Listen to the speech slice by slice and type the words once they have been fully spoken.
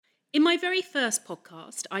In my very first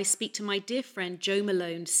podcast, I speak to my dear friend Jo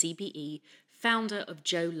Malone, CBE, founder of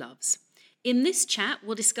Jo Loves. In this chat,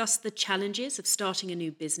 we'll discuss the challenges of starting a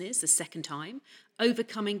new business a second time,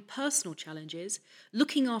 overcoming personal challenges,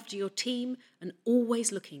 looking after your team, and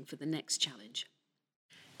always looking for the next challenge.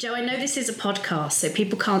 Jo, I know this is a podcast, so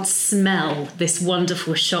people can't smell this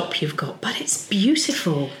wonderful shop you've got, but it's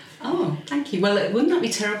beautiful. Oh, thank you. Well, wouldn't that be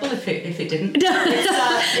terrible if it didn't?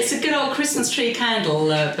 It's a good old Christmas tree candle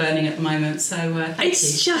burning at the moment, so thank you.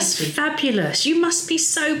 It's just fabulous. You must be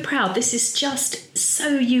so proud. This is just so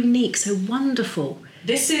unique, so wonderful.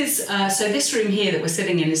 This is, so this room here that we're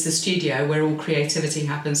sitting in is the studio where all creativity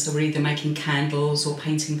happens. So we're either making candles or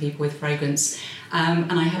painting people with fragrance.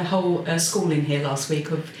 And I had a whole school in here last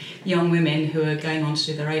week of young women who are going on to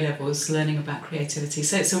do their A-levels, learning about creativity.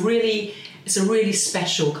 So it's a really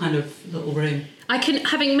special kind of little room.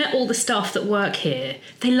 Having met all the staff that work here,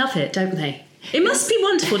 they love it, don't they? It must be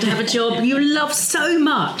wonderful to have a job you love so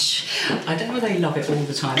much. I don't know if they love it all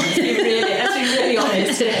the time. Let's be really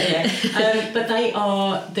honest. Yeah. But they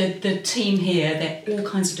are, the team here, they're all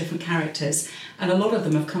kinds of different characters, and a lot of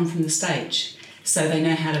them have come from the stage. So they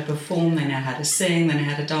know how to perform, they know how to sing, they know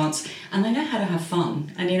how to dance, and they know how to have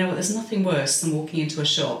fun. And you know what, there's nothing worse than walking into a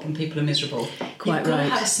shop and people are miserable. Quite You've got right. to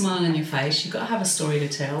have a smile on your face, you've got to have a story to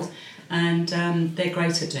tell, and they're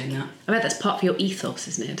great at doing that. I bet that's part of your ethos,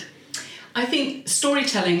 isn't it? I think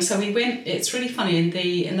storytelling, so it's really funny,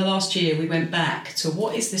 in the last year we went back to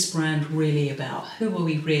what is this brand really about? Who are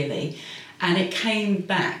we really? And it came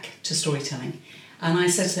back to storytelling. And I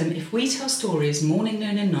said to them, if we tell stories morning,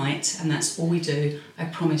 noon and night, and that's all we do, I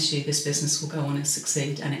promise you this business will go on and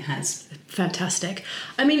succeed, and it has. Fantastic.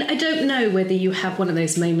 I mean, I don't know whether you have one of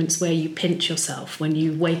those moments where you pinch yourself when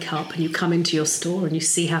you wake up and you come into your store and you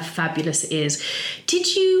see how fabulous it is.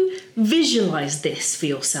 Did you visualise this for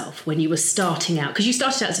yourself when you were starting out? Because you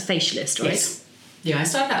started out as a facialist, right? Yes. Yeah, I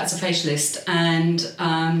started out as a facialist,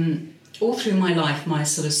 and all through my life, my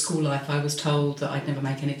sort of school life, I was told that I'd never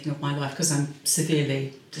make anything of my life because I'm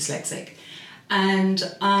severely dyslexic. And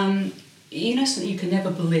you know something you can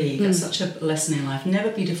never believe, that's such a lesson in life,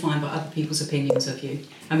 never be defined by other people's opinions of you.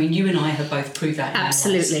 I mean, you and I have both proved that.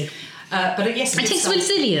 Absolutely. But yes, it takes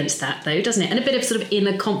resilience, that though, doesn't it? And a bit of sort of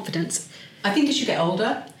inner confidence. I think as you get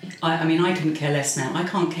older, I mean, I couldn't care less now. I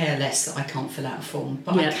can't care less that I can't fill out a form,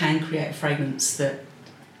 but I can create a fragrance that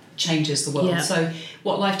changes the world. Yeah. So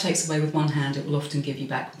what life takes away with one hand, it will often give you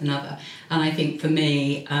back with another. And I think for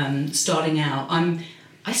me, starting out,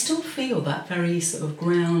 I still feel that very sort of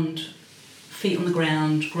feet on the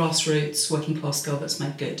ground, grassroots, working class girl that's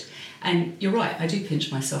made good. And you're right, I do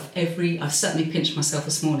pinch myself I've certainly pinched myself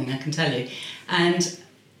this morning, I can tell you. And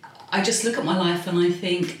I just look at my life and I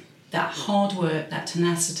think that hard work, that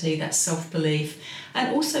tenacity, that self-belief,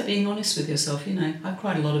 and also being honest with yourself. You know, I've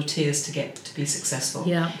cried a lot of tears to get to be successful.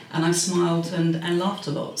 Yeah. And I've smiled and laughed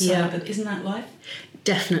a lot. So, but isn't that life?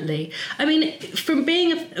 Definitely. I mean, from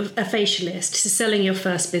being a facialist to selling your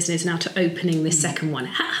first business now to opening this second one,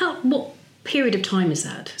 what period of time is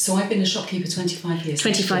that? So I've been a shopkeeper 25 years.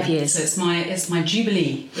 25 years. So it's my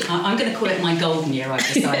jubilee. I'm going to call it my golden year,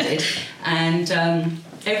 I've decided. And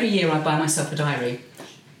every year I buy myself a diary.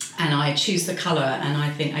 And I choose the colour and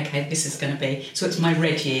I think, okay, this is going to be... So it's my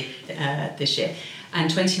red year this year. And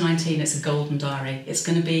 2019, it's a golden diary. It's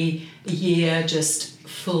going to be a year just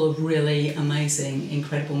full of really amazing,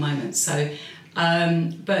 incredible moments. So,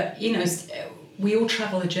 but, you know, we all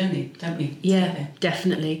travel a journey, don't we? Yeah,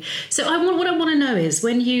 definitely. So what I want to know is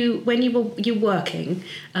when you're working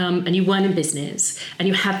and you weren't in business and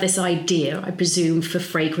you have this idea, I presume, for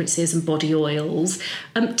fragrances and body oils,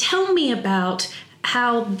 tell me about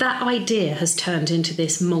how that idea has turned into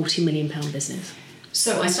this multi-million-pound business.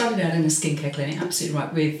 So I started out in a skincare clinic, absolutely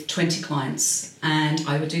right, with 20 clients, and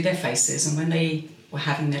I would do their faces, and when they were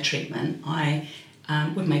having their treatment, I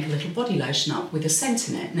would make a little body lotion up with a scent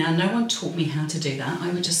in it. Now, no one taught me how to do that.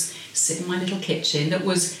 I would just sit in my little kitchen that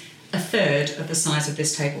was a third of the size of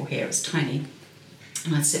this table here. It's tiny.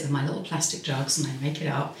 And I'd sit with my little plastic jugs and I'd make it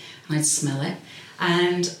up and I'd smell it.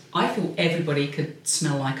 And I thought everybody could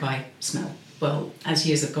smell like I smell. Well, as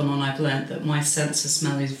years have gone on, I've learned that my sense of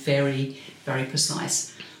smell is very, very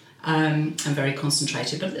precise and very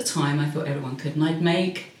concentrated. But at the time, I thought everyone could. And I'd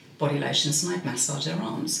make body lotions and I'd massage their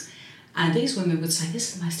arms. And these women would say,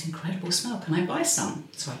 this is the most incredible smell, can I buy some?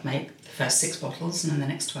 So I'd make the first 6 bottles and then the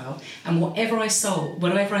next 12. And whatever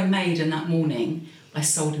I made in that morning, I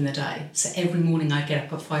sold in the day. So every morning I'd get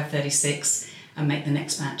up at 5:36 and make the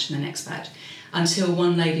next batch and the next batch. Until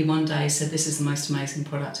one lady one day said, this is the most amazing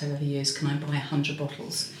product I've ever used, can I buy 100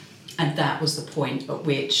 bottles? And that was the point at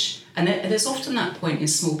which, and there's often that point in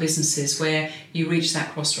small businesses where you reach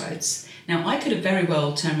that crossroads. Now, I could have very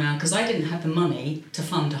well turned around, because I didn't have the money to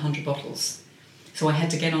fund 100 bottles. So I had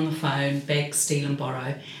to get on the phone, beg, steal and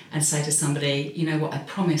borrow, and say to somebody, you know what, I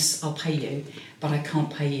promise I'll pay you, but I can't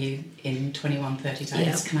pay you in 21, 30 days.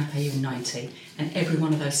 Yeah. Can I pay you in 90? And every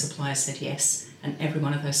one of those suppliers said yes. And every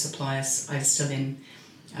one of those suppliers I'm still in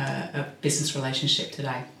a business relationship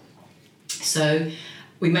today. So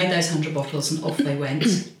we made those 100 bottles and off they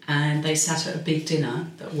went. And they sat at a big dinner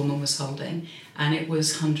that a woman was holding. And it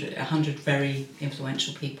was 100 very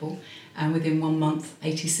influential people. And within 1 month,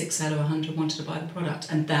 86 out of 100 wanted to buy the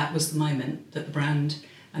product. And that was the moment that the brand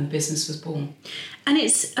and the business was born. And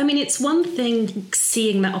it's one thing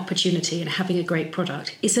seeing that opportunity and having a great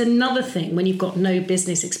product. It's another thing when you've got no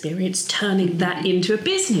business experience turning that into a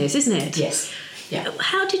business, isn't it? Yes. Yeah.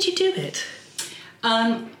 How did you do it?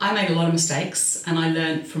 I made a lot of mistakes, and I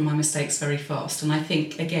learned from my mistakes very fast. And I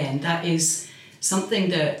think, again, that is something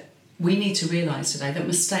that we need to realise today, that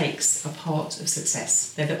mistakes are part of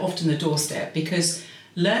success. They're often the doorstep, because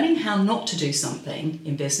learning how not to do something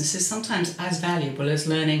in business is sometimes as valuable as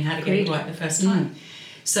learning how to get it right the first time.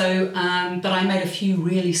 So, but I made a few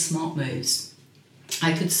really smart moves.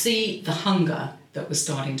 I could see the hunger that was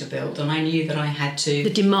starting to build, and I knew that I had to... The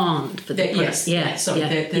demand for the product. The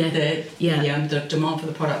demand for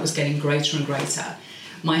the product was getting greater and greater.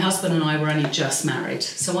 My husband and I were only just married,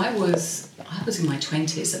 so I was in my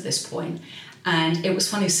 20s at this point. And it was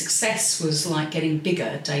funny, success was like getting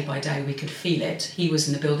bigger day by day. We could feel it. He was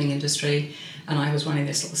in the building industry and I was running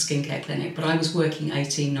this little skincare clinic, but I was working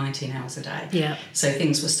 18, 19 hours a day. Yeah. So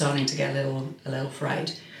things were starting to get a little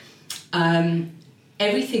frayed.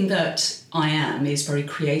 Everything that I am is very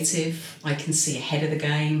creative. I can see ahead of the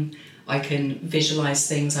game. I can visualise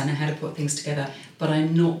things. I know how to put things together. But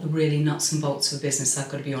I'm not the really nuts and bolts of a business, I've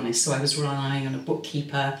got to be honest. So I was relying on a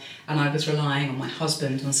bookkeeper, and I was relying on my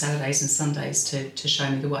husband on Saturdays and Sundays to show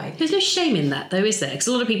me the way. There's no shame in that, though, is there? Because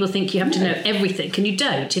a lot of people think you have to know everything, and you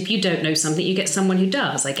don't. If you don't know something, you get someone who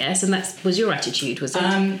does, I guess. And that was your attitude, was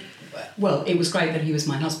it? Well, it was great that he was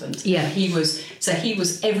my husband. Yeah. He was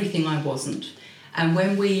everything I wasn't. And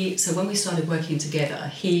when we started working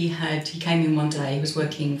together, he came in one day. He was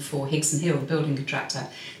working for Higgs and Hill, the building contractor.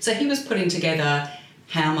 So he was putting together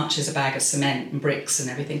how much is a bag of cement and bricks and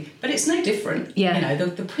everything. But it's no different. Yeah. You know,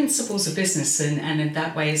 the principles of business and in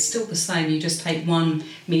that way is still the same. You just take one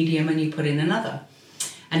medium and you put in another.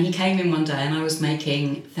 And he came in one day and I was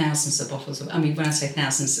making thousands of bottles of... I mean, when I say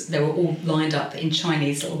thousands, they were all lined up in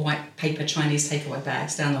Chinese, little white paper Chinese takeaway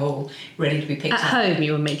bags down the hall, ready to be picked up. At home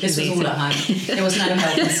you were making these? This was all at home. There was no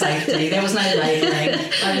health and safety. There was no labelling.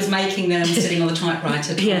 I was making them, sitting on the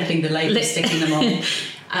typewriter, typing the label, sticking them on.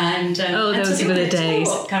 And those were the days.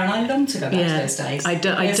 Karen, I long to go back to those days. I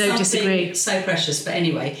don't disagree. So precious. But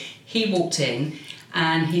anyway, he walked in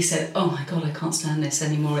and he said, "Oh my God, I can't stand this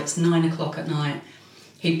anymore. It's 9:00 at night."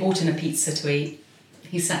 He bought in a pizza to eat.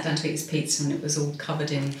 He sat down to eat his pizza and it was all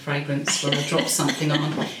covered in fragrance where I dropped something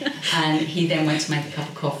on. And he then went to make a cup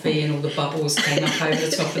of coffee and all the bubbles came up over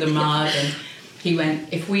the top of the mug. And he went,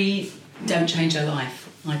 "If we don't change our life,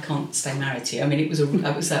 I can't stay married to you." I mean, it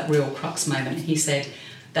was that real crux moment. He said,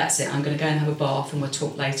 "That's it, I'm going to go and have a bath and we'll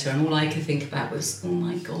talk later." And all I could think about was, oh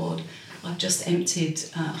my God, I've just emptied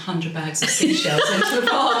 100 bags of seashells into the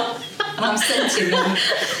bath. And I'm scenting them.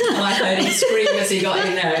 And I heard him scream as he got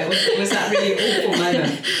in there. It was that really awful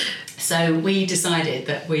moment. So we decided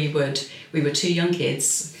that we were two young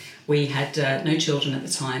kids. We had no children at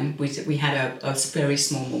the time. We had a very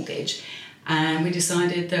small mortgage. And we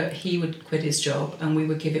decided that he would quit his job and we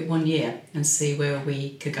would give it 1 year and see where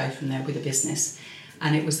we could go from there with the business.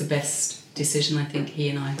 And it was the best decision I think he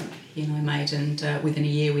and I made. And within a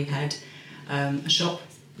year we had a shop.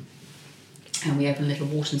 And we opened Little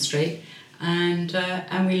Wharton Street, and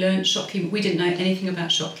we learned shopkeeping. We didn't know anything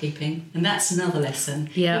about shopkeeping, and that's another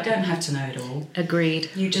lesson. Yeah. You don't have to know it all.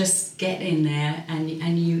 Agreed. You just get in there and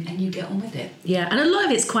you get on with it. Yeah, and a lot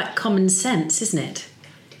of it's quite common sense, isn't it?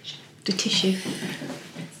 The tissue.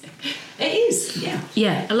 It is. Yeah.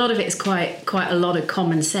 Yeah, a lot of it is quite a lot of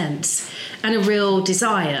common sense and a real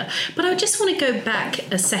desire. But I just want to go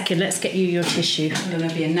back a second. Let's get you your tissue. Oh,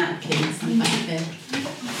 there'll be a napkin from back there.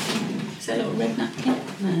 Is that a little red napkin?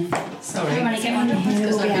 No. Sorry. I want to get one. It's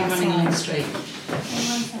because I've been running along the street.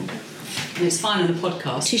 And it's fine on the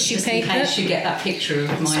podcast. Tissue just paper. In case you get that picture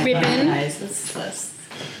of my ribbon. nose. That's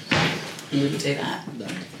you wouldn't do that.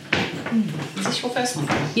 Is this your first one?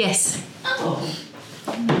 Yes. Oh.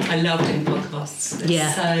 I love doing podcasts.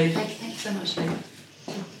 Yeah. So thank you so much, Lou.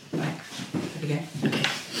 Right. There we go.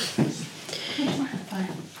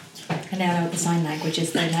 Okay. And now know what the sign language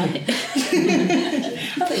is though now. I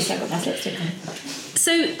thought you said got that lipstick on.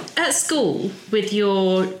 So at school, with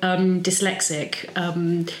your dyslexic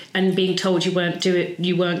and being told you weren't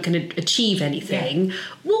going to achieve anything,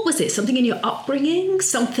 what was it? Something in your upbringing?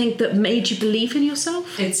 Something that made you believe in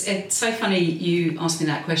yourself? It's so funny you asked me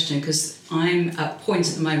that question, because I'm at a point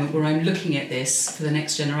at the moment where I'm looking at this for the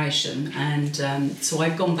next generation, and so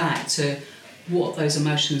I've gone back to what those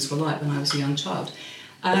emotions were like when I was a young child.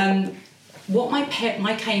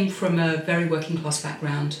 I came from a very working class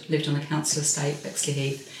background, lived on a council estate, Bexley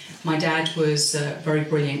Heath. My dad was a very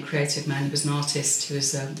brilliant creative man. He was an artist, he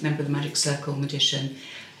was a member of the Magic Circle, magician,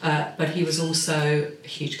 but he was also a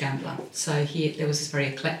huge gambler. So there was this very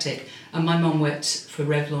eclectic. And my mum worked for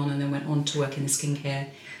Revlon and then went on to work in the skincare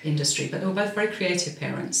industry, but they were both very creative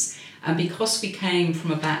parents. And because we came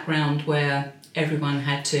from a background where everyone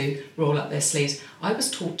had to roll up their sleeves, I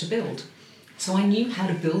was taught to build. So I knew how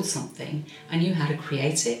to build something. I knew how to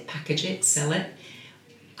create it, package it, sell it.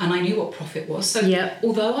 And I knew what profit was. So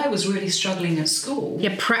although I was really struggling at school...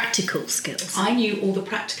 Yeah, practical skills. I knew all the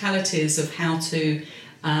practicalities of how to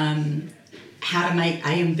make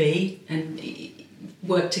A and B and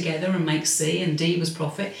work together and make C, and D was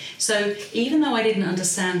profit. So even though I didn't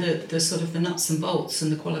understand the sort of the nuts and bolts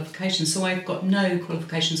and the qualifications, so I've got no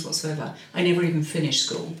qualifications whatsoever. I never even finished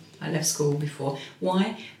school. I left school before.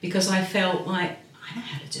 Why? Because I felt like, I know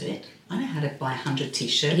how to do it. I know how to buy 100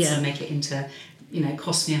 T-shirts and make it into,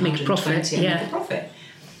 cost me 120 and make a profit.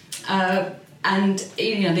 And,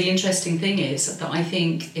 the interesting thing is that I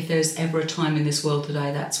think if there's ever a time in this world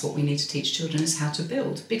today, that's what we need to teach children, is how to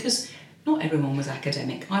build. Because not everyone was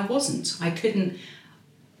academic. I wasn't. I couldn't...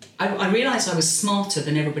 I realised I was smarter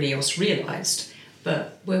than everybody else realised.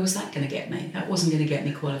 But where was that going to get me? That wasn't going to get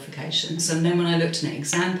me qualifications. And then when I looked at an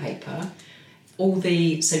exam paper, so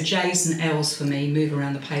J's and L's for me move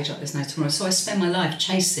around the page like there's no tomorrow. So I spent my life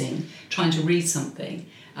trying to read something,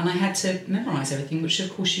 and I had to memorise everything, which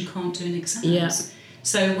of course you can't do in exams. Yeah.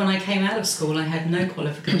 So when I came out of school, I had no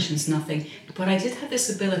qualifications, nothing. But I did have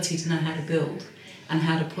this ability to know how to build and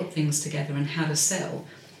how to put things together and how to sell.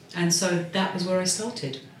 And so that was where I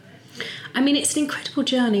started. I mean, it's an incredible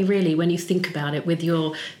journey, really, when you think about it, with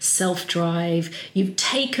your self-drive. You've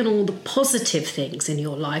taken all the positive things in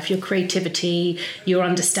your life, your creativity, your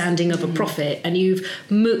understanding of a profit, and you've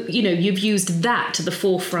used that to the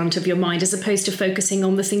forefront of your mind, as opposed to focusing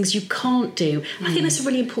on the things you can't do. I think that's a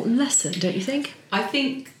really important lesson, don't you think? I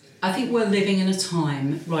think we're living in a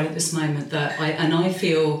time right at this moment that I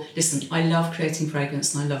feel, listen, I love creating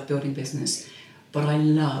fragrance and I love building business. But I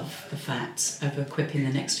love the fact of equipping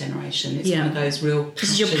the next generation. It's one of those real passions. This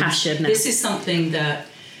is your passion now. This is something that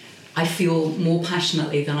I feel more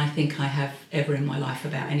passionately than I think I have ever in my life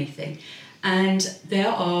about anything. And there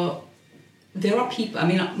are people, I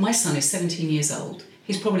mean, my son is 17 years old.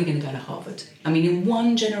 He's probably going to go to Harvard. I mean, in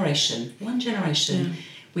one generation,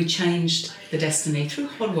 we changed the destiny through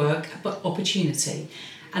hard work, but opportunity.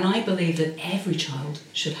 And I believe that every child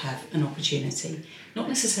should have an opportunity, not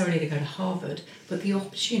necessarily to go to Harvard, but the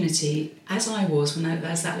opportunity, as I was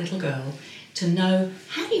as that little girl, to know,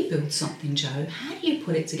 how do you build something, Joe? How do you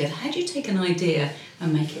put it together? How do you take an idea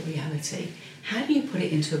and make it reality? How do you put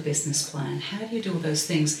it into a business plan? How do you do all those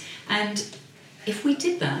things? And if we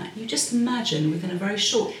did that, you just imagine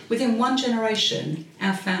within one generation,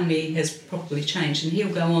 our family has probably changed, and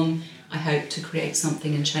he'll go on, I hope, to create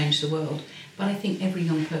something and change the world. But I think every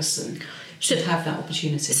young person should have that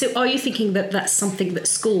opportunity. So are you thinking that that's something that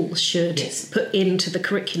schools should put into the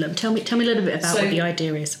curriculum? Tell me a little bit about what the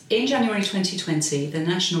idea is. In January 2020, the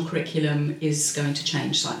national curriculum is going to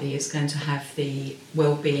change slightly. It's going to have the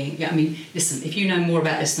well-being. Yeah, I mean, listen, if you know more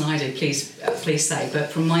about this than I do, please say.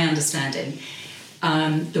 But from my understanding,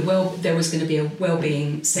 there was going to be a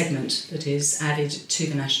well-being segment that is added to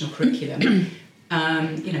the national curriculum.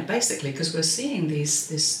 Basically because we're seeing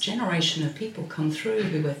this generation of people come through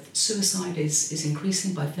where suicide is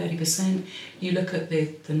increasing by 30%. You look at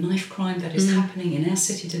the knife crime that is happening in our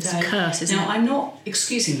city today. It's a curse, isn't it? Now, I'm not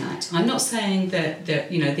excusing that. I'm not saying that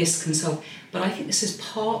this can solve, but I think this is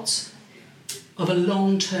part of a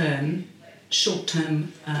long-term,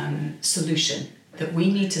 short-term solution that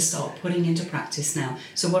we need to start putting into practice now.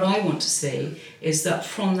 So what I want to see is that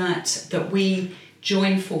from that we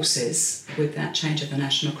join forces with that change of the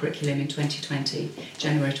national curriculum in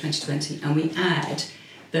January 2020, and we add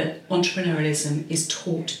that entrepreneurialism is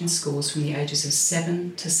taught in schools from the ages of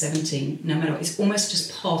 7 to 17, no matter what. It's almost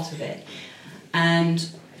just part of it.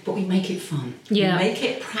 But we make it fun. Yeah. We make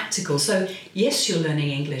it practical. So, yes, you're learning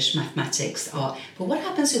English, mathematics, art, but what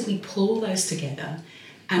happens if we pull those together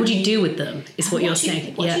what do you do with them is what you're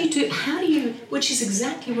saying. What do you do? How do you, which is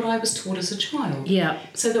exactly what I was taught as a child. Yeah.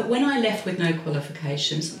 So that when I left with no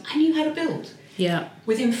qualifications, I knew how to build. Yeah.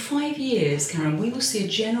 Within 5 years, Karen, we will see a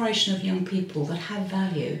generation of young people that have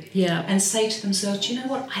value. Yeah. And say to themselves, do you know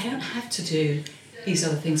what? I don't have to do these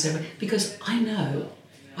other things because I know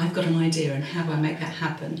I've got an idea and how do I make that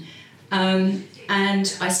happen.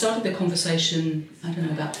 And I started the conversation, I don't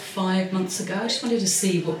know, about 5 months ago. I just wanted to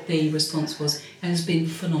see what the response was, and it's been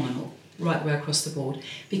phenomenal right way across the board.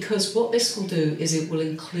 Because what this will do is it will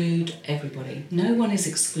include everybody. No one is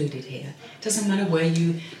excluded here. It doesn't matter where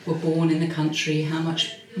you were born in the country, how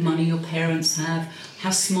much money your parents have,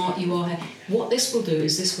 how smart you are. What this will do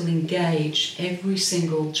is this will engage every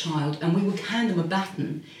single child, and we will hand them a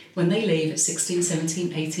baton when they leave at 16,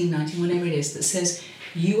 17, 18, 19, whenever it is, that says,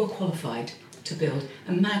 you are qualified to build.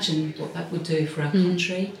 Imagine what that would do for our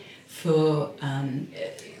country, for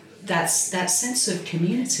that sense of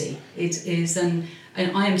community. It is, and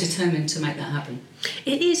I am determined to make that happen.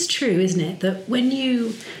 It is true, isn't it, that when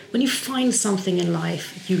you find something in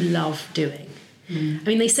life you love doing. I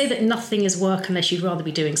mean, they say that nothing is work unless you'd rather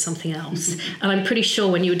be doing something else. And I'm pretty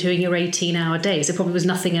sure when you were doing your 18-hour days, there probably was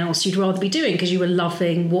nothing else you'd rather be doing because you were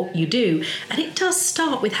loving what you do. And it does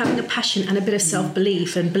start with having a passion and a bit of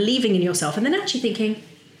self-belief and believing in yourself and then actually thinking,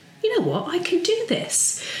 you know what, I can do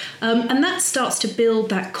this. And that starts to build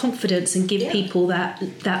that confidence and give people that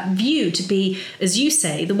view to be, as you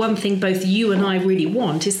say, the one thing both you and I really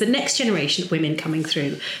want is the next generation of women coming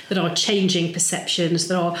through that are changing perceptions,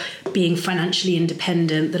 that are being financially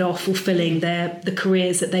independent, that are fulfilling the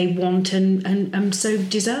careers that they want and so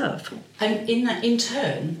deserve. And in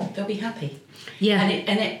turn, they'll be happy.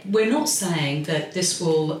 Yeah, we're not saying that this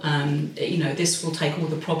will, this will take all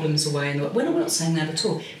the problems away. We're not saying that at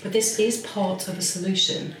all. But this is part of a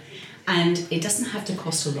solution, and it doesn't have to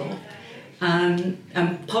cost a lot. And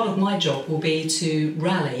part of my job will be to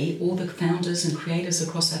rally all the founders and creators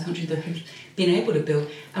across our country that have been able to build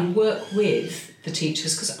and work with the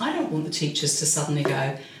teachers, because I don't want the teachers to suddenly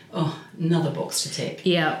go, oh, another box to tick.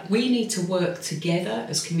 Yeah, we need to work together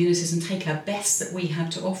as communities and take our best that we have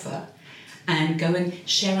to offer and go and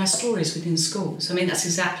share our stories within schools. I mean, that's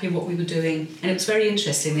exactly what we were doing. And it was very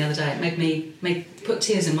interesting the other day. It made put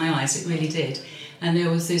tears in my eyes, it really did. And there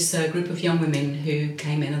was this group of young women who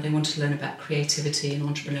came in and they wanted to learn about creativity and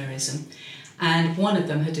entrepreneurism. And one of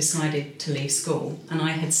them had decided to leave school. And I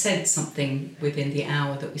had said something within the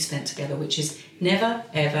hour that we spent together, which is never,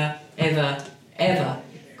 ever, ever, ever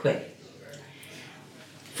quit.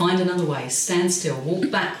 Find another way, stand still, walk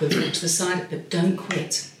backward, walk to the side, but don't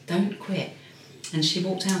quit. Don't quit. And she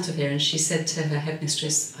walked out of here and she said to her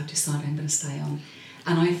headmistress, I've decided I'm going to stay on.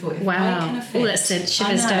 And I thought, if I can affect... that sent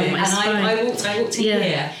shivers down my spine. I walked in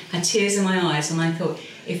here, had tears in my eyes, and I thought,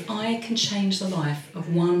 if I can change the life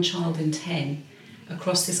of one child in 10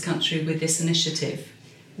 across this country with this initiative,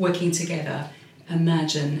 working together,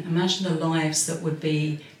 imagine the lives that would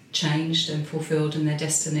be changed and fulfilled and their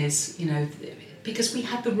destinies, because we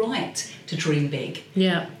have the right to dream big.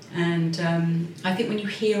 Yeah. And I think when you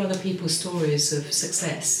hear other people's stories of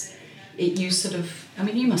success, you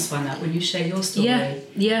must find that when you share your story.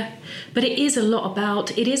 Yeah. But it is a lot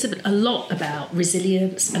about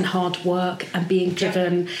resilience and hard work and being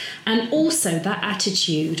driven, and also that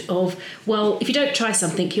attitude of, well, if you don't try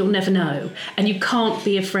something, you'll never know, and you can't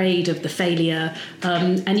be afraid of the failure,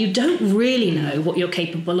 and you don't really know what you're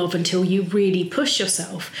capable of until you really push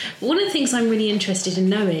yourself. One of the things I'm really interested in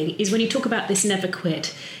knowing is when you talk about this never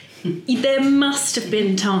quit, there must have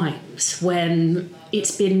been times when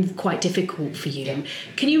it's been quite difficult for you. Yeah.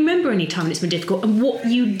 Can you remember any time when it's been difficult and what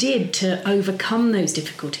you did to overcome those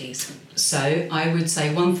difficulties? So I would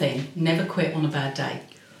say one thing, never quit on a bad day.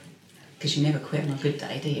 Because you never quit on a good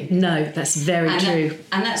day, do you? No, that's very true.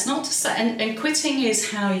 And that's not to say... And quitting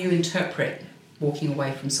is how you interpret walking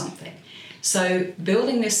away from something. So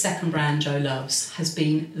building this second brand, Jo Loves, has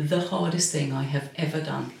been the hardest thing I have ever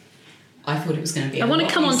done. I thought it was going to be I want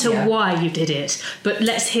to come on to why you did it, but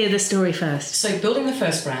let's hear the story first. So building the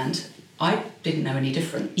first brand, I didn't know any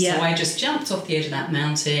different. Yeah. So I just jumped off the edge of that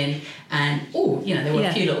mountain and, there were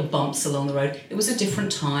a few little bumps along the road. It was a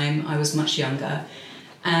different time. I was much younger.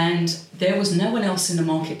 And there was no one else in the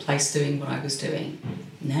marketplace doing what I was doing.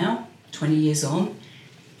 Now, 20 years on,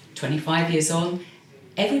 25 years on,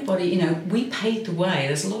 everybody, we paved the way.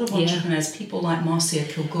 There's a lot of entrepreneurs, people like Marcia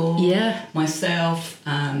Kilgore, myself.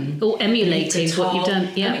 All emulating what you've done.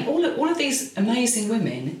 Yeah. I mean, all of these amazing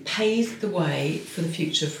women paved the way for the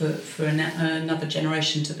future for another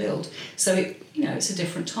generation to build. So, it's a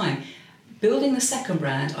different time. Building the second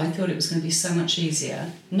brand, I thought it was going to be so much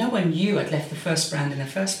easier. No one knew I'd left the first brand in the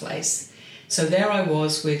first place. So there I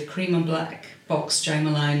was with Cream and Black Box, Jo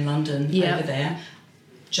Malone, London, over there.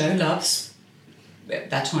 Jo Loves, at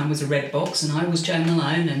that time was a red box, and I was Jo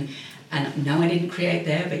Malone, and no, I didn't create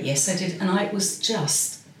there, but yes, I did. And it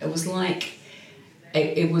was like,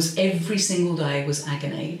 it was every single day was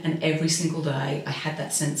agony, and every single day I had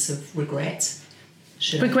that sense of regret.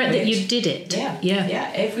 Regret that you did it.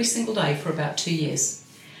 Yeah, every single day for about 2 years.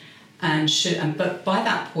 But by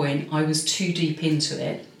that point, I was too deep into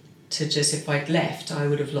it to just, if I'd left, I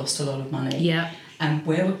would have lost a lot of money. Yeah. And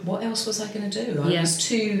what else was I going to do? I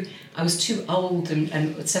was too old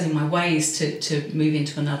and selling my ways to move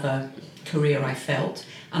into another career, I felt.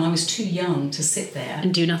 And I was too young to sit there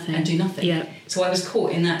and do nothing. Yeah. So I was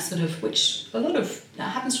caught in that sort of, that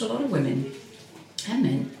happens to a lot of women and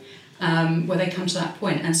men, where they come to that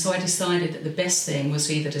point. And so I decided that the best thing was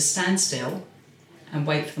either to stand still and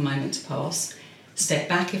wait for the moment to pass, step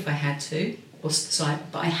back if I had to, but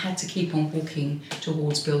I had to keep on walking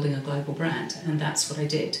towards building a global brand, and that's what I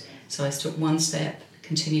did. So I took one step,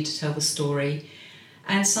 continued to tell the story,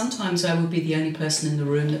 and sometimes I would be the only person in the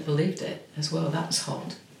room that believed it as well. That was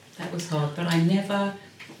hard, but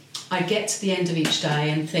I get to the end of each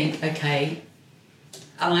day and think, okay,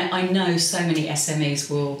 and I know so many SMEs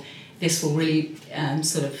this will really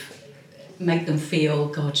sort of make them feel,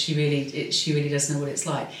 God, she really does know what it's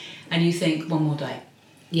like. And you think, one more day.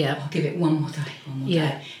 Yeah. I'll give it one more day.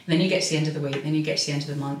 And then you get to the end of the week, then you get to the end of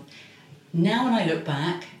the month. Now when I look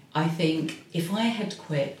back, I think if I had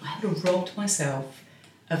quit, I would have robbed myself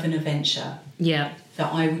of an adventure that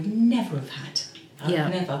I would never have had.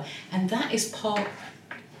 Never. And that is part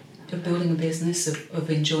of building a business, of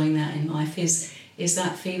enjoying that in life, is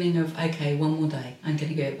that feeling of, okay, one more day. I'm going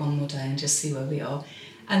to go it one more day and just see where we are.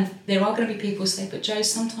 And there are going to be people who say, but Jo,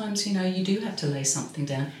 sometimes, you do have to lay something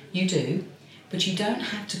down. You do. But you don't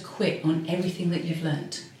have to quit on everything that you've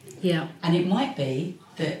learnt. Yeah. And it might be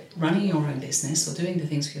that running your own business or doing the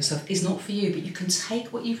things for yourself is not for you, but you can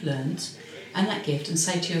take what you've learnt and that gift and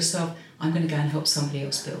say to yourself, I'm going to go and help somebody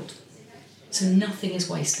else build. So nothing is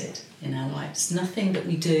wasted in our lives. Nothing that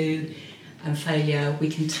we do and failure, we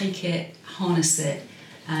can take it, harness it,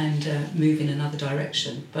 and move in another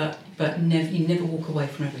direction. But you never walk away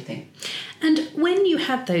from everything. And when you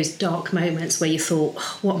had those dark moments where you thought,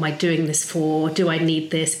 what am I doing this for? Do I need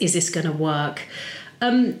this? Is this going to work?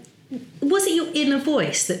 Was it your inner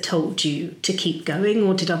voice that told you to keep going,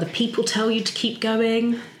 or did other people tell you to keep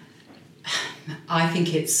going? I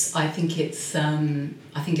think it's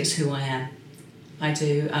who I am. I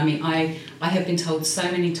do. I mean, I have been told so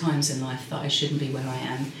many times in life that I shouldn't be where I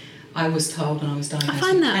am. I was told when I was diagnosed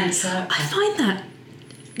with cancer. I find that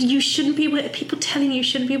you shouldn't be where people telling you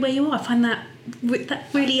shouldn't be where you are. I find that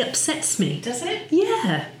really upsets me. Does it?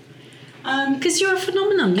 Yeah. Because you're a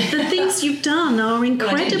phenomenon. The things you've done are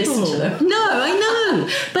incredible. Well, I didn't listen to them. No, I know.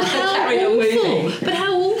 But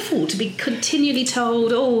how awful to be continually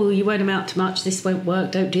told, oh, you won't amount to much, this won't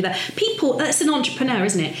work, don't do that. People, that's an entrepreneur,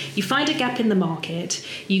 isn't it? You find a gap in the market,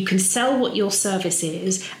 you can sell what your service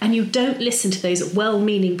is, and you don't listen to those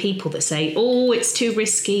well-meaning people that say, oh, it's too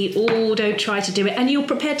risky, oh, don't try to do it, and you're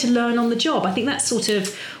prepared to learn on the job. I think that's sort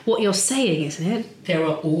of what you're saying, isn't it? There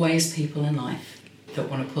are always people in life that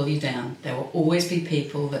want to pull you down. There will always be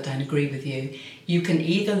people that don't agree with you. You can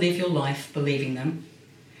either live your life believing them,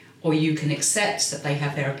 or you can accept that they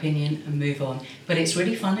have their opinion and move on. But it's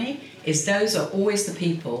really funny, is those are always the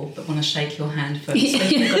people that want to shake your hand first. So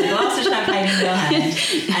you've got a glass of champagne in your hand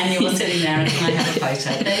and you're sitting there and can I have a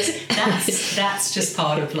photo? That's just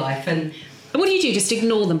part of life. And what do you do? Just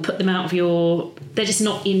ignore them, put them out of your... They're just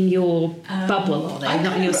not in your bubble, are they?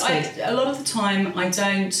 Not in your space? A lot of the time I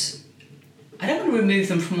don't want to remove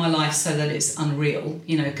them from my life so that it's unreal,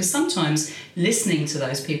 because sometimes listening to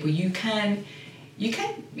those people, you can,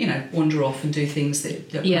 wander off and do things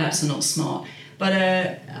that perhaps are not smart.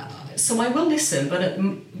 But so I will listen, but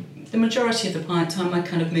the majority of the time I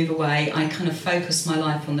kind of move away. I kind of focus my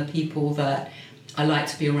life on the people that I like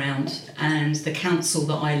to be around, and the counsel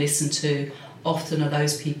that I listen to often are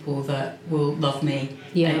those people that will love me.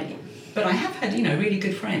 Yeah. But I have had, really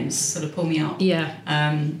good friends sort of pull me up. Yeah.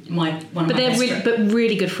 But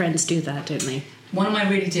really good friends do that, don't they? One of my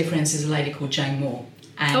really dear friends is a lady called Jane Moore.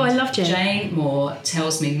 And I love Jane. Jane Moore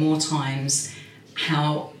tells me more times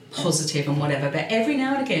how positive and whatever, but every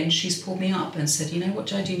now and again she's pulled me up and said, you know what,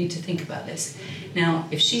 Jo, do you need to think about this? Now,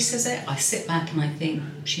 if she says it, I sit back and I think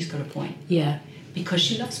she's got a point. Yeah. Because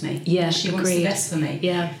she loves me. Yeah, she wants the best for me.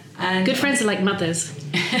 Yeah. And good friends are like mothers.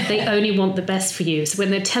 They only want the best for you. So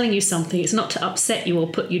when they're telling you something, it's not to upset you or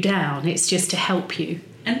put you down. It's just to help you.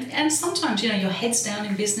 And sometimes, your head's down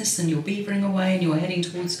in business and you're beavering away and you're heading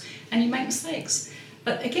towards... And you make mistakes.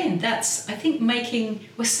 But again, that's, I think,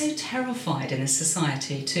 we're so terrified in this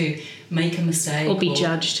society to make a mistake. Or be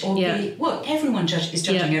judged. Or everyone is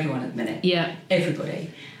judging everyone at the minute. Yeah. Everybody.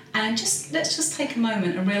 And let's just take a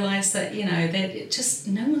moment and realise that, that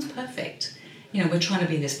no one's perfect. We're trying to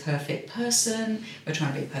be this perfect person, we're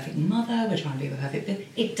trying to be a perfect mother, we're trying to be a perfect...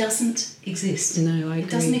 It doesn't exist. No, I agree. It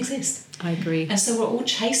doesn't exist. I agree. And so we're all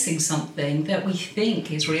chasing something that we think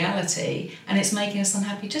is reality, and it's making us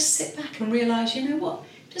unhappy. Just sit back and realise, you know what,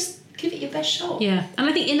 just give it your best shot. Yeah, and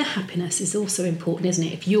I think inner happiness is also important, isn't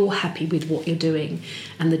it? If you're happy with what you're doing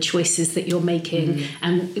and the choices that you're making,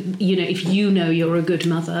 and, if you're a good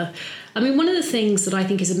mother... I mean, one of the things that I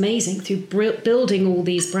think is amazing through building all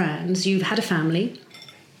these brands, you've had a family,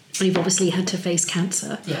 and you've obviously had to face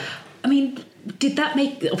cancer. Yeah. I mean,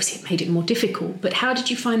 obviously it made it more difficult, but how did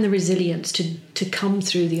you find the resilience to come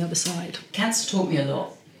through the other side? Cancer taught me a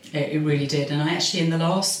lot. It really did. And I actually, in the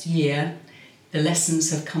last year, the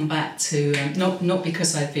lessons have come back to, not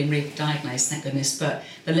because I've been re-diagnosed, thank goodness, but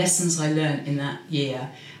the lessons I learned in that year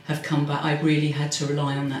have come back. I really had to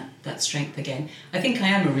rely on that strength again. I think I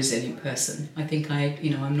am a resilient person. I think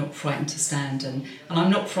I'm not frightened to stand, and I'm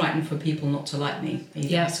not frightened for people not to like me either.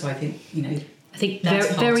 Yeah. So I think, I think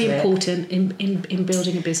that's very important in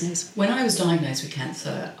building a business. When I was diagnosed with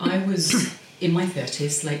cancer, I was in my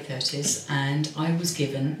 30s, late 30s, and I was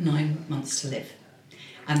given 9 months to live.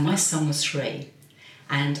 And my son was 3.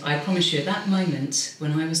 And I promise you, at that moment,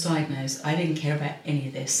 when I was diagnosed, I didn't care about any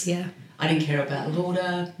of this. Yeah. I didn't care about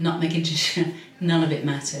lauder, nutmeg injection, none of it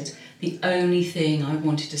mattered. The only thing I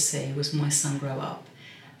wanted to see was my son grow up.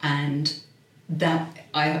 And that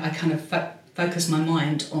I kind of focused my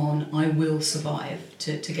mind on, I will survive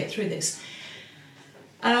to get through this.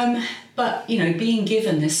 But, being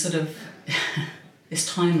given this sort of... this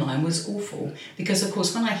timeline was awful, because of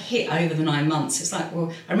course when I hit over the 9 months, it's like,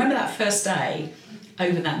 well, I remember that first day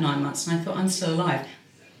over that 9 months, and I thought, I'm still alive.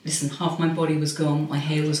 Listen, half my body was gone, my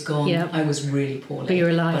hair was gone, I was really poorly. But you're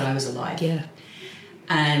alive. But I was alive. Yeah.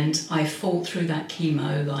 And I fought through that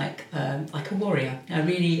chemo like a warrior.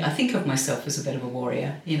 I think of myself as a bit of a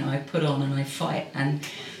warrior. I put on and I fight, and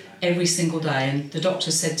every single day. And the doctor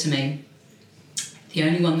said to me, the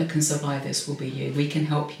only one that can survive this will be you. We can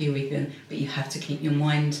help you, but you have to keep your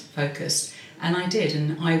mind focused. And I did,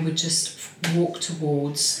 and I would just walk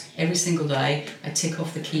towards every single day. I'd tick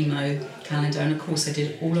off the chemo calendar, and of course I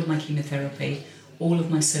did all of my chemotherapy, all of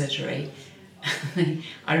my surgery.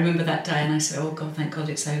 I remember that day, and I said, oh God, thank God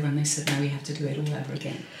it's over. And they said, no, we have to do it all over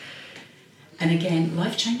again. And again,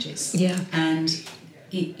 life changes. Yeah. And,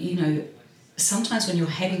 sometimes when you're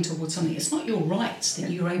heading towards something, it's not your right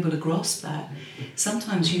that you're able to grasp that.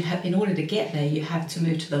 Sometimes in order to get there, you have to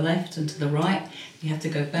move to the left and to the right. You have to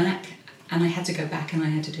go back. And I had to go back, and I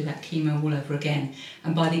had to do that chemo all over again.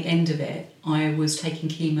 And by the end of it, I was taking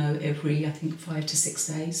chemo every, I think, 5 to 6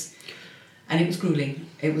 days. And it was gruelling.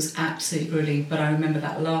 It was absolutely gruelling. But I remember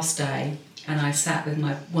that last day, and I sat with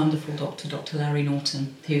my wonderful doctor, Dr. Larry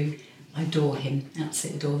Norton, who I adore him,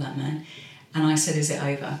 absolutely adore that man. And I said, is it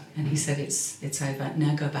over? And he said, it's over.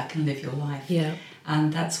 Now go back and live your life. Yeah.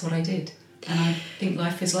 And that's what I did. And I think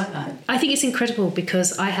life is like that. I think it's incredible,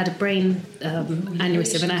 because I had a brain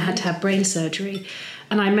aneurysm, and I had to have brain surgery.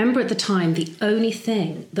 And I remember at the time, the only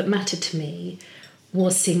thing that mattered to me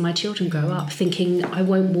was seeing my children grow up, thinking I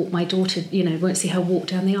won't walk my daughter, won't see her walk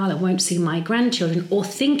down the aisle, I won't see my grandchildren, or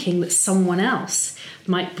thinking that someone else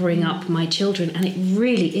might bring up my children. And it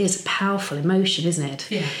really is a powerful emotion, isn't it?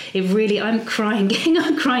 Yeah. It really, I'm crying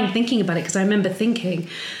thinking about it, because I remember thinking,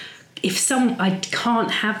 I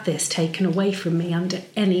can't have this taken away from me under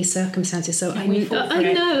any circumstances. So I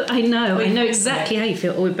know exactly how you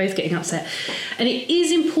feel. We're both getting upset. And it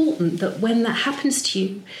is important that when that happens to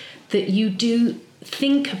you, that you do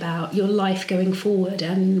think about your life going forward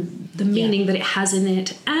and the meaning that it has in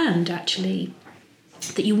it, and actually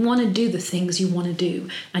that you want to do the things you want to do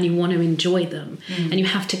and you want to enjoy them, and you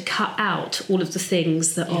have to cut out all of the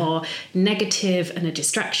things that are negative and a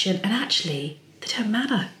distraction, and actually they don't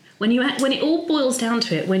matter. When it all boils down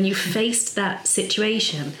to it, when you faced that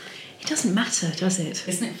situation, it doesn't matter, does it?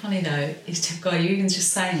 Isn't it funny though? God, you even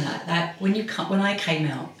just saying that when I came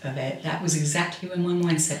out of it, that was exactly when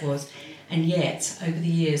my mindset was. And yet, over the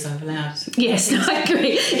years, I've allowed... Yes, no, I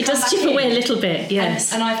agree. It does chip away a little bit,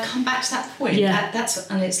 yes. And I've come back to that point. Yeah.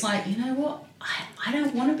 And it's like, you know what? I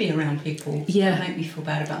don't want to be around people that make me feel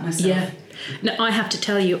bad about myself. Yeah. No, I have to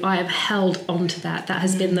tell you, I have held on to that. That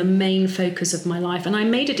has been the main focus of my life. And I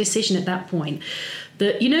made a decision at that point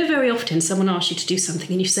that, very often someone asks you to do something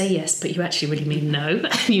and you say yes, but you actually really mean no.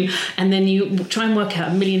 And then you try and work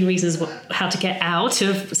out a million reasons how to get out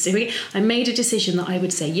of it. I made a decision that I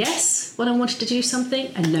would say yes when I wanted to do something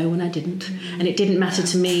and no when I didn't. And it didn't matter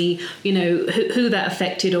to me, who that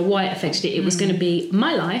affected or why it affected it. It was going to be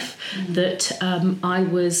my life that I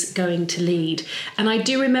was going to lead. And I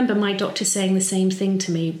do remember my doctor saying the same thing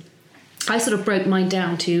to me. I sort of broke mine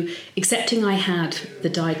down to accepting I had the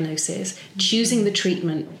diagnosis, choosing the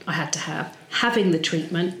treatment I had to have, having the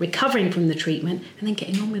treatment, recovering from the treatment, and then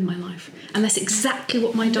getting on with my life. And that's exactly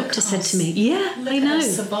what my doctor said to me. Yeah, I know.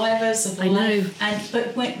 Survivors of life.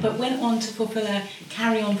 But went on to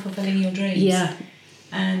carry on fulfilling your dreams. Yeah.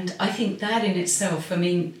 And I think that in itself, I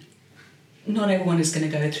mean, not everyone is going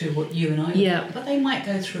to go through what you and I went, but they might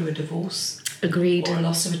go through a divorce. Agreed. Or a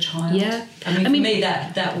loss of a child. Yeah. I mean, for me,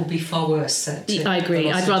 that will be far worse. I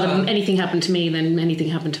agree. I'd rather anything happen to me than anything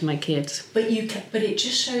happen to my kids. But it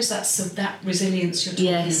just shows that resilience you're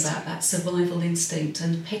talking about, that survival instinct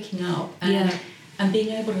and picking up and being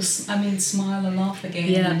able to, smile and laugh again.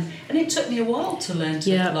 Yeah. And it took me a while to learn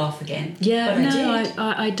to laugh again. Yeah, but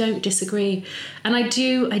I don't disagree. And I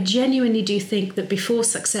genuinely do think that before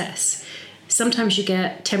success, sometimes you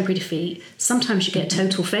get temporary defeat, sometimes you get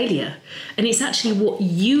total failure. And it's actually what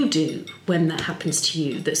you do when that happens to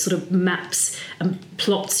you that sort of maps and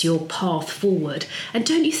plots your path forward. And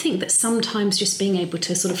don't you think that sometimes just being able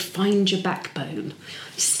to sort of find your backbone,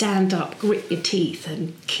 stand up, grit your teeth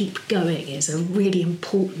and keep going is a really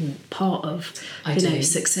important part of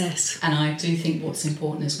success? And I do think what's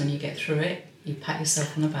important is when you get through it, you pat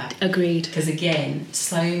yourself on the back. Agreed. Because again,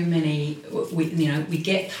 so many, we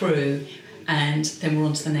get through and then we're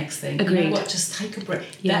on to the next thing. Agreed. You know what? Just take a break.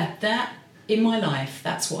 Yeah. That in my life,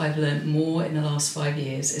 that's what I've learned more in the last 5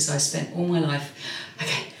 years. Is I spent all my life,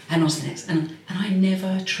 and on to the next, and I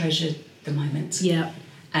never treasured the moment. Yeah.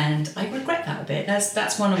 And I regret that a bit.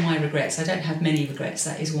 That's one of my regrets. I don't have many regrets.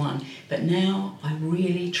 That is one. But now I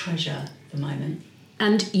really treasure the moment.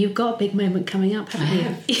 And you've got a big moment coming up, haven't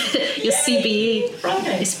you? Your CBE.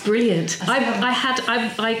 Friday. It's brilliant.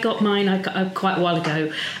 I got mine quite a while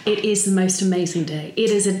ago. It is the most amazing day. It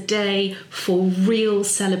is a day for real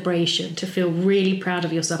celebration, to feel really proud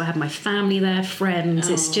of yourself. I have my family there, friends.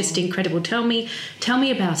 It's just incredible. Tell me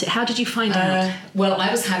about it. How did you find out? Well, I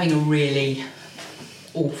was having a really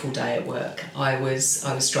awful day at work. I was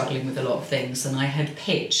struggling with a lot of things, and I had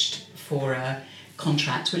pitched for a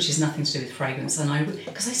contract, which is nothing to do with fragrance, and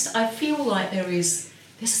because I feel like there's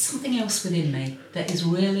something else within me that is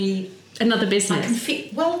really another business. I can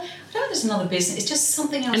feel, I don't know if there's another business. It's just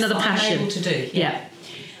something else another that passion. I'm able to do. Yeah.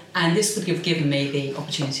 And this would have given me the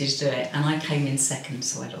opportunity to do it, and I came in second,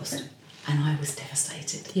 so I lost, and I was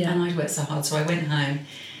devastated. Yeah. And I'd worked so hard, so I went home,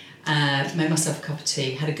 made myself a cup of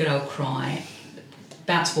tea, had a good old cry,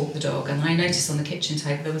 about to walk the dog, and I noticed on the kitchen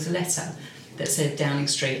table there was a letter that said Downing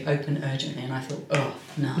Street, open urgently, and I thought, oh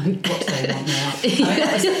no, what do they want now?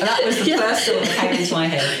 That was the first thought that came into my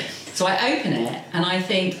head. So I open it and I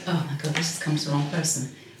think, oh my God, this has come to the wrong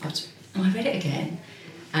person. And I read it again,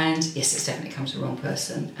 and yes, it's definitely come to the wrong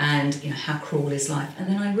person, and how cruel is life. And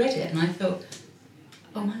then I read it and I thought,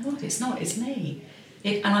 oh my God, it's not, it's me.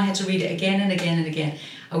 And I had to read it again and again and again.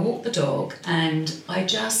 I walked the dog, and I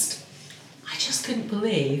just couldn't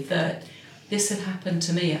believe that this had happened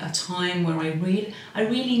to me at a time where I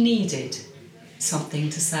really needed something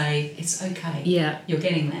to say, it's okay. Yeah. You're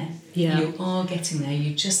getting there. Yeah. You are getting there.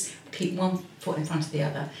 You just keep one foot in front of the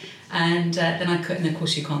other. And then I couldn't, of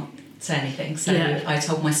course you can't say anything. So I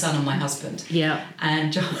told my son and my husband. Yeah.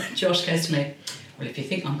 And Josh goes to me, well, if you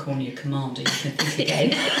think I'm calling you commander, you can think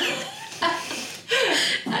again.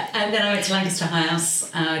 And then I went to Lancaster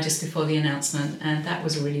House just before the announcement, and that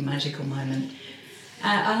was a really magical moment.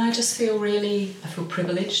 And I just feel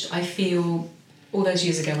privileged. I feel all those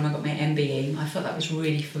years ago when I got my MBE, I felt that was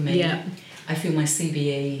really for me. Yeah. I feel my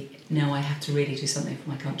CBE, now I have to really do something for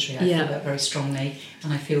my country. I feel that very strongly,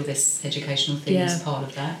 and I feel this educational thing is part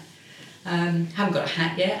of that. Haven't got a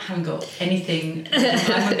hat yet, haven't got anything.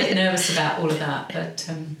 I'm a bit nervous about all of that, but...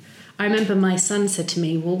 I remember my son said to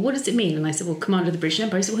me, well, what does it mean? And I said, well, Commander of the British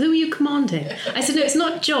Empire. He said, well, who are you commanding? I said, no, it's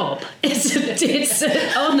not a job. It's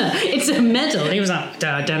an honour. It's a medal. And he was like,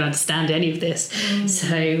 I don't understand any of this.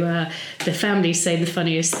 So the families say the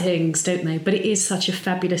funniest things, don't they? But it is such a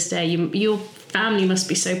fabulous day. Your family must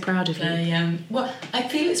be so proud of you. Well, I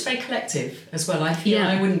feel it's very collective as well. I feel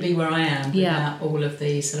I wouldn't be where I am without all of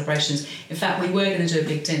the celebrations. In fact, we were going to do a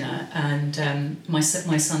big dinner, and my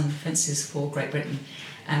son fences for Great Britain.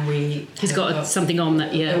 And he's got something on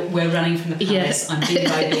that, we're running from the palace. I'm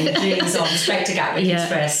deloading jeans on straight to Gatwick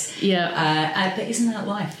Express. Yeah. But isn't that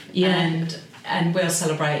life? Yeah. And and we'll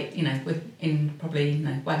celebrate, in probably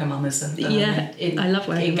Wagamama's. I love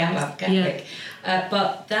Wagamama's. In Gatwick.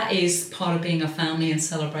 But that is part of being a family and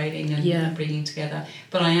celebrating and bringing together.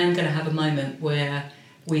 But I am going to have a moment where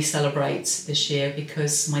we celebrate this year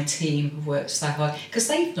because my team have worked so hard, because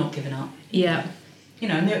they've not given up. Yeah.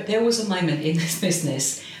 And there was a moment in this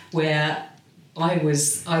business where I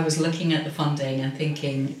was looking at the funding and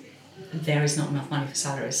thinking, there is not enough money for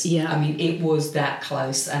salaries. Yeah. I mean, it was that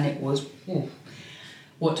close, and it was,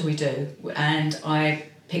 what do we do? And I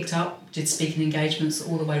picked up, did speaking engagements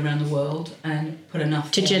all the way around the world, and put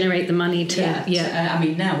enough to generate the money to. I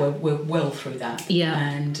mean, now we're well through that. Yeah.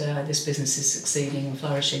 And this business is succeeding and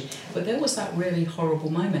flourishing. But there was that really horrible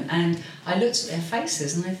moment, and I looked at their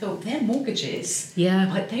faces and I thought, their mortgages.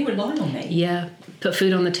 Yeah. They rely on me. Yeah. Put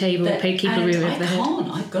food on the table, keep a roof over the head. I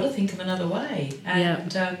can't. I've got to think of another way.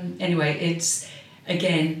 And anyway, it's,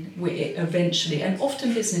 again, eventually, and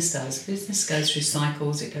often business goes through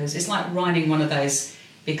cycles. It's like riding one of those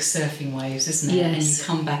big surfing waves, isn't it? Yes. And you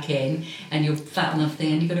come back in and you're fat enough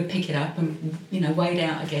there and you've got to pick it up and wade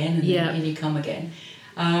out again and you come again.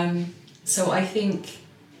 So I think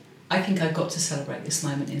I've got to celebrate this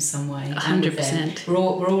moment in some way. 100%. We're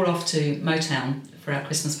all off to Motown for our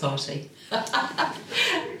Christmas party,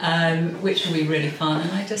 which will be really fun.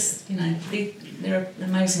 And I just, they're an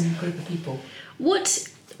amazing group of people. What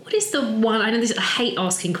is the one? I know I hate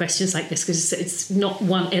asking questions like this because it's not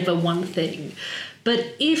one thing.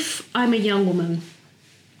 But if I'm a young woman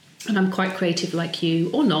and I'm quite creative like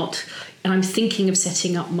you, or not, and I'm thinking of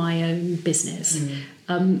setting up my own business,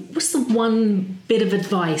 what's the one bit of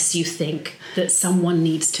advice you think that someone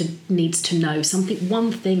needs to know?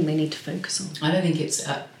 One thing they need to focus on? I don't think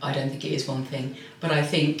it is one thing, but I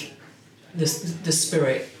think the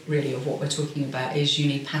spirit really of what we're talking about is you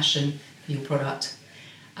need passion for your product.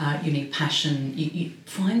 You need passion. You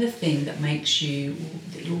find the thing that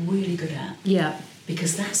that you're really good at. Yeah.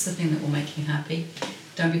 Because that's the thing that will make you happy.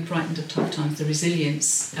 Don't be frightened of tough times. The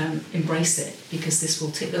resilience, embrace it, because this will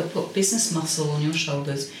they'll put business muscle on your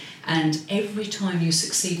shoulders, and every time you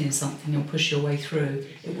succeed in something or push your way through,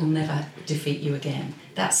 it will never defeat you again.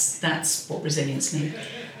 That's what resilience means.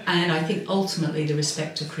 And I think ultimately the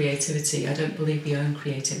respect of creativity. I don't believe we own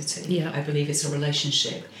creativity. Yeah. I believe it's a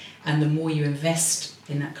relationship, and the more you invest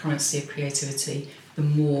in that currency of creativity, the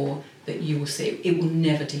more that you will see. It will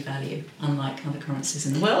never devalue, unlike other currencies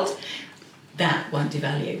in the world. That won't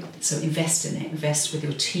devalue. So invest in it. Invest with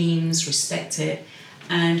your teams, respect it.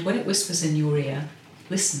 And when it whispers in your ear,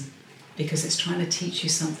 listen, because it's trying to teach you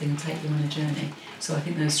something and take you on a journey. So I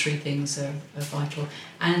think those three things are vital.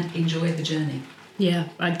 And enjoy the journey. Yeah,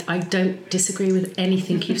 I don't disagree with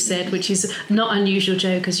anything you've said, which is not unusual,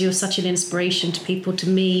 Jo, because you're such an inspiration to people. To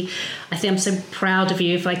me, I think I'm so proud of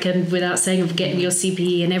you, if I can, without saying, of getting your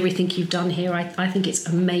CPE and everything you've done here. I think it's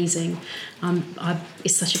amazing.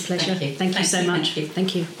 It's such a pleasure. Thank you so much.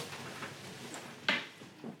 Thank you.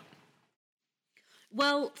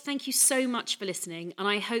 Well, thank you so much for listening, and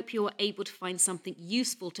I hope you're able to find something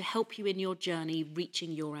useful to help you in your journey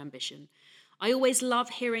reaching your ambition. I always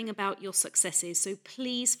love hearing about your successes, so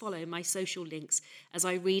please follow my social links as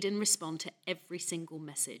I read and respond to every single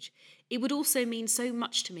message. It would also mean so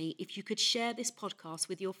much to me if you could share this podcast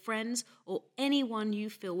with your friends or anyone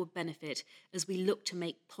you feel would benefit as we look to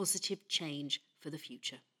make positive change for the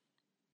future.